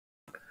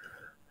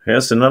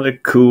Here's another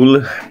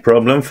cool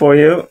problem for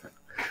you.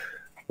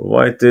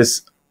 White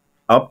is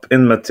up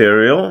in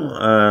material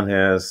and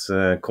has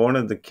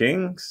cornered the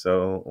king,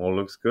 so all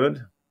looks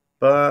good.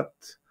 But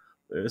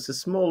there's a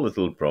small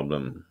little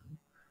problem.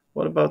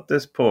 What about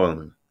this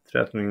pawn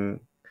threatening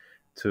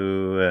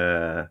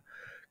to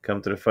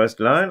come to the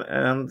first line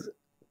and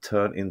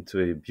turn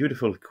into a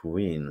beautiful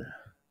queen?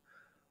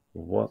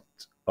 What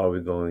are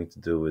we going to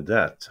do with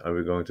that? Are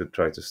we going to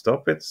try to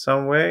stop it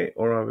some way,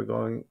 or are we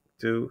going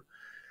to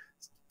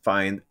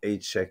find a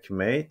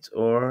checkmate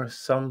or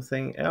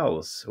something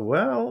else?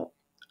 Well,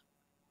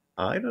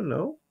 I don't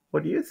know.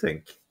 What do you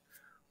think?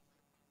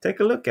 Take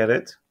a look at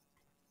it,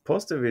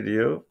 pause the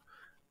video,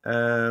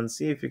 and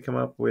see if you come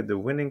up with the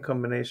winning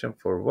combination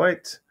for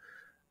white,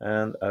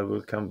 and I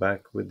will come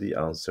back with the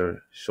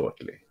answer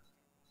shortly.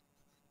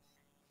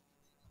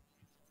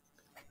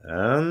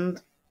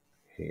 And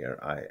here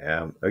I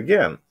am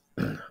again.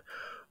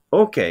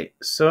 Okay,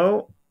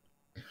 so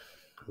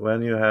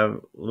when you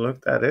have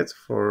looked at it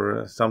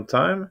for some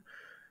time,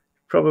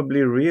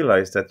 probably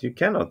realize that you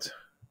cannot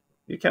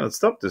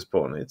stop this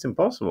pawn. It's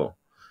impossible.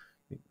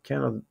 You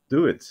cannot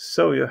do it.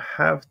 So you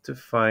have to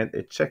find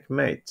a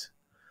checkmate.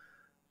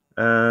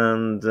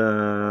 And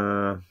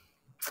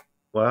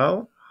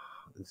well,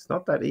 it's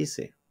not that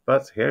easy,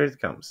 but here it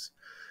comes.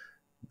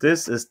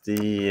 This is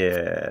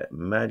the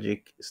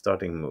magic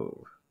starting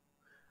move.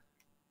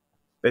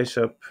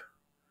 Bishop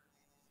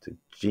to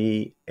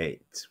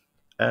g8.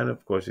 And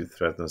of course it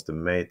threatens the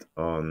mate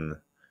on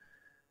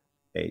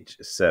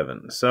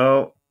h7.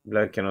 So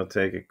black cannot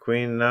take a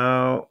queen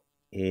now.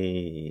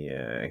 He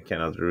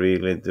cannot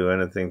really do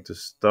anything to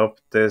stop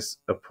this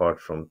apart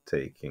from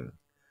taking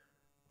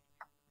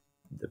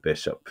the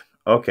bishop.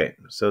 Okay,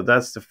 so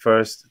that's the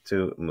first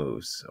two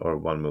moves, or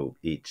one move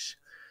each.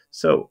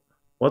 So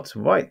what's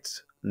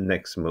white's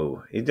next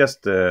move? He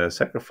just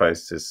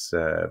sacrificed his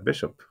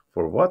bishop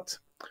for what?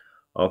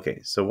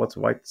 Okay, so what's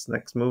white's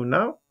next move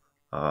now?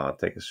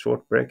 Take a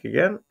short break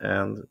again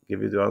and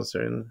give you the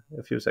answer in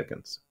a few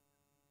seconds.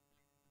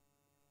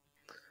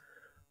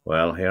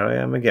 Well, here I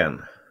am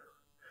again.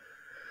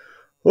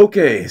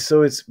 Okay,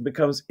 so it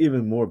becomes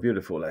even more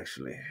beautiful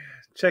actually.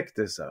 Check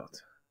this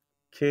out.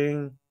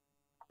 King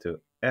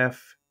to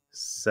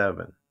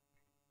f7.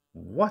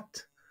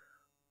 What?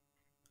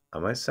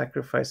 Am I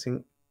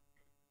sacrificing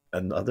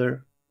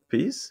another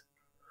piece?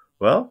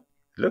 Well,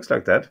 it looks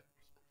like that.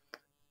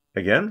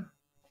 Again,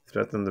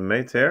 threaten the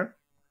mate here.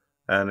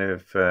 And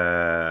if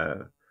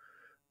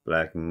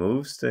black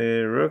moves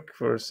the rook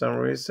for some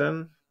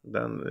reason,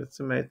 then it's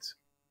a mate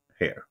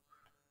here.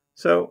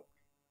 So,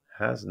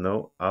 has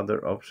no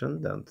other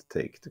option than to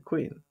take the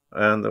queen.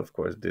 And of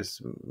course,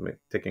 this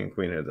taking a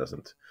queen here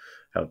doesn't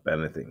help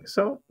anything.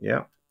 So,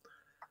 yeah.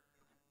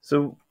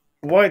 So,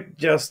 white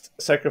just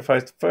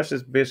sacrificed first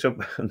his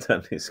bishop and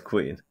then his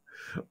queen.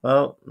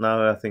 Well,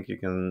 now I think you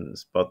can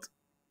spot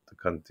the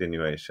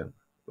continuation.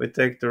 We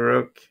take the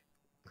rook,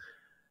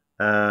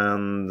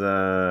 and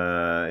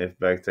if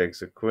black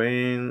takes a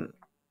queen,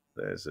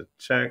 there's a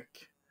check.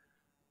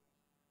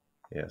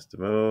 He has to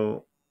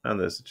move, and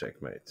there's a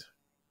checkmate.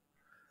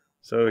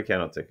 So he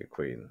cannot take a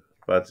queen,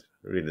 but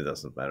really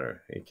doesn't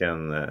matter. He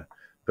can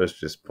push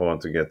this pawn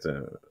to get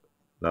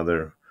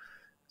another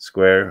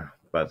square,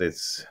 but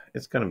it's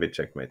going to be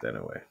checkmate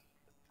anyway.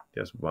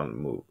 Just one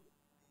move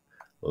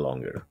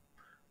longer.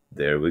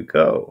 There we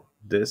go.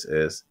 This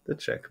is the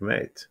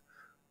checkmate.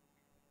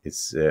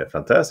 It's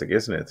fantastic,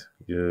 isn't it?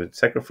 You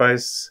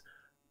sacrifice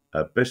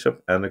a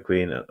bishop and a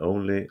queen and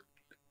only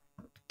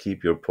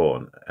keep your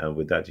pawn, and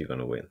with that you're going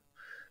to win.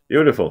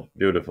 Beautiful,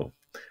 beautiful.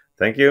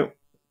 Thank you.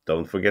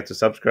 Don't forget to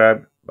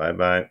subscribe. Bye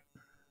bye.